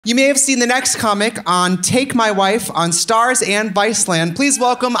You may have seen the next comic on Take My Wife on Stars and Viceland. Please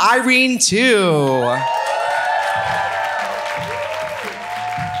welcome Irene, too.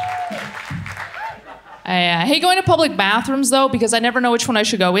 I hate going to public bathrooms, though, because I never know which one I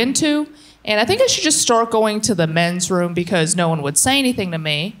should go into. And I think I should just start going to the men's room because no one would say anything to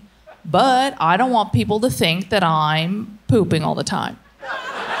me. But I don't want people to think that I'm pooping all the time.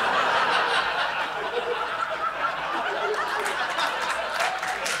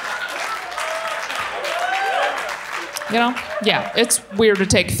 You know? Yeah, it's weird to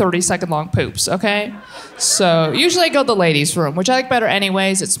take 30-second long poops, okay? So usually I go to the ladies' room, which I like better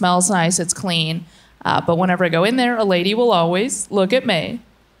anyways. It smells nice, it's clean. But whenever I go in there, a lady will always look at me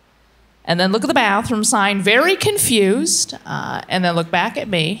and then look at the bathroom sign, very confused, and then look back at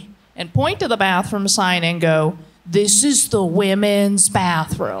me and point to the bathroom sign and go, "This is the women's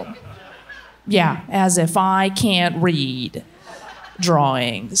bathroom." Yeah, as if I can't read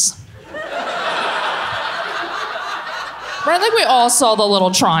drawings. Right, like we all saw the little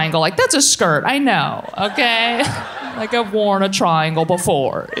triangle. Like, that's a skirt, I know, okay? Like, I've worn a triangle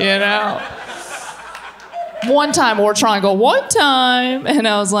before, you know? One time I wore a triangle, one time, and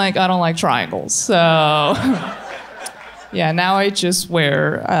I was like, I don't like triangles. So, yeah, now I just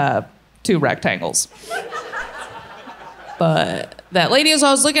wear 2 rectangles. But that lady is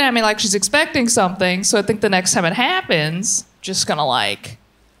always looking at me like she's expecting something, so I think the next time it happens, just gonna like,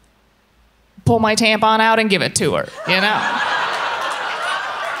 pull my tampon out and give it to her, you know?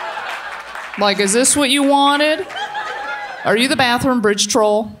 Like, is this what you wanted? Are you the bathroom bridge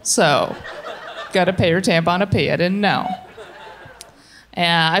troll? So, gotta pay your tampon to pee. I didn't know.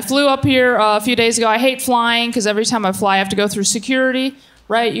 I flew up here a few days ago. I hate flying because every time I fly, I have to go through security,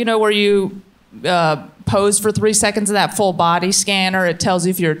 right? You know, where you pose for 3 seconds of that full body scanner. It tells you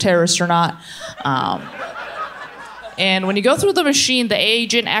if you're a terrorist or not. And when you go through the machine, the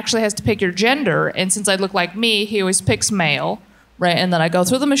agent actually has to pick your gender. And since I look like me, he always picks male, right? And then I go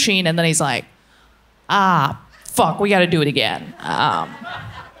through the machine, and then he's like, fuck, we got to do it again.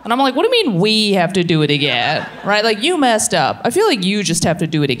 And I'm like, what do you mean we have to do it again? Right? Like, you messed up. I feel like you just have to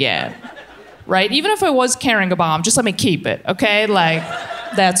do it again. Right? Even if I was carrying a bomb, just let me keep it, okay? Like,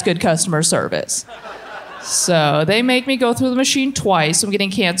 that's good customer service. So they make me go through the machine twice. I'm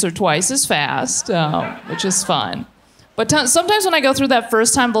getting cancer twice as fast, which is fun. But sometimes when I go through that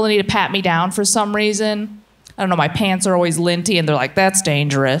first time, they'll need to pat me down for some reason. I don't know, my pants are always linty, and they're like, that's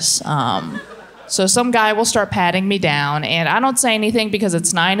dangerous. So some guy will start patting me down, and I don't say anything because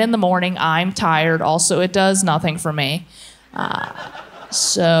it's 9 in the morning. I'm tired. Also, it does nothing for me.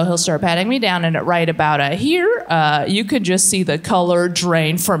 So he'll start patting me down, and at right about here, you could just see the color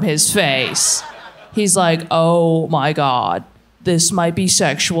drain from his face. He's like, oh my God, this might be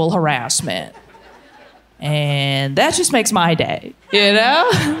sexual harassment. And that just makes my day, you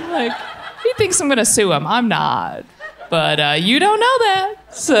know? Like, he thinks I'm gonna sue him. I'm not. But you don't know that.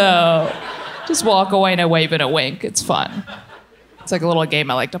 So just walk away and a wave and a wink. It's fun. It's like a little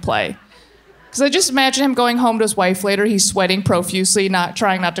game I like to play. Because I just imagine him going home to his wife later. He's sweating profusely,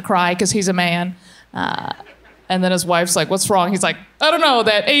 trying not to cry because he's a man. And then his wife's like, what's wrong? He's like, I don't know,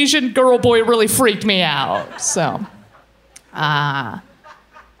 that Asian girl boy really freaked me out. So,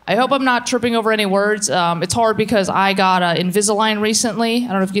 I hope I'm not tripping over any words. It's hard because I got Invisalign recently. I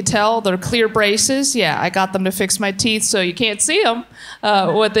don't know if you can tell. They're clear braces. Yeah, I got them to fix my teeth so you can't see them.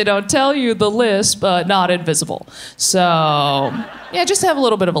 What they don't tell you, the lisp, not invisible. So, yeah, just have a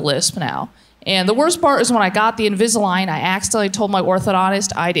little bit of a lisp now. And the worst part is when I got the Invisalign, I accidentally told my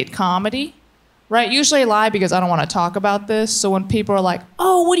orthodontist I did comedy. Right? Usually I lie because I don't want to talk about this. So when people are like,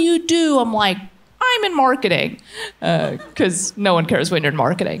 oh, what do you do? I'm like, I'm in marketing. Because no one cares when you're in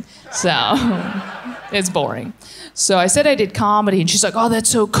marketing. So it's boring. So I said I did comedy, and she's like, oh, that's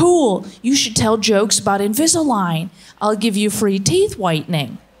so cool. You should tell jokes about Invisalign. I'll give you free teeth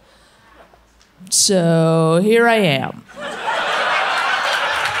whitening. So here I am.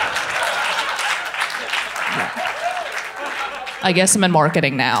 I guess I'm in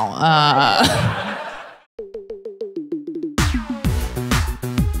marketing now.